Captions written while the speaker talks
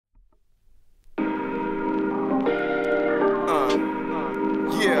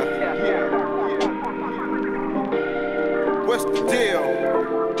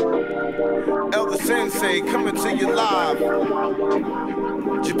Sensei coming to you live.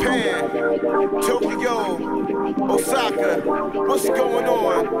 Japan, Tokyo, Osaka, what's going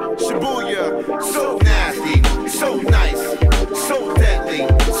on? Shibuya, so nasty, so nice, so deadly,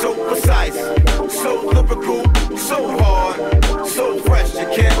 so precise, so lyrical, so hard, so fresh you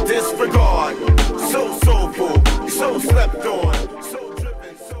can't disregard, so soulful, so slept on, so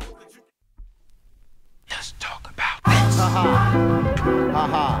driven, so that you... Let's talk about this.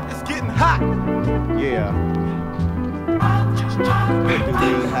 Haha, it's getting hot. Yeah. Just talk about what do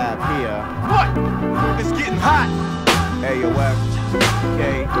we have here? What? It's getting hot. AOF,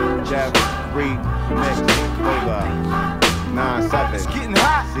 K, Jeff, Reed, Mix, over 9-7. It's getting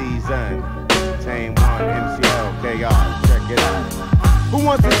hot. Season, Tame 1, MCL, KR. Check it out. Who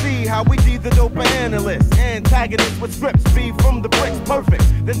wants to see how we be the dope analysts? Antagonists with scripts, speed from the bricks, perfect.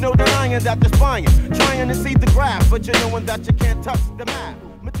 There's no denying that they're spying, trying to see the graph, but you're knowing that you can't touch the map.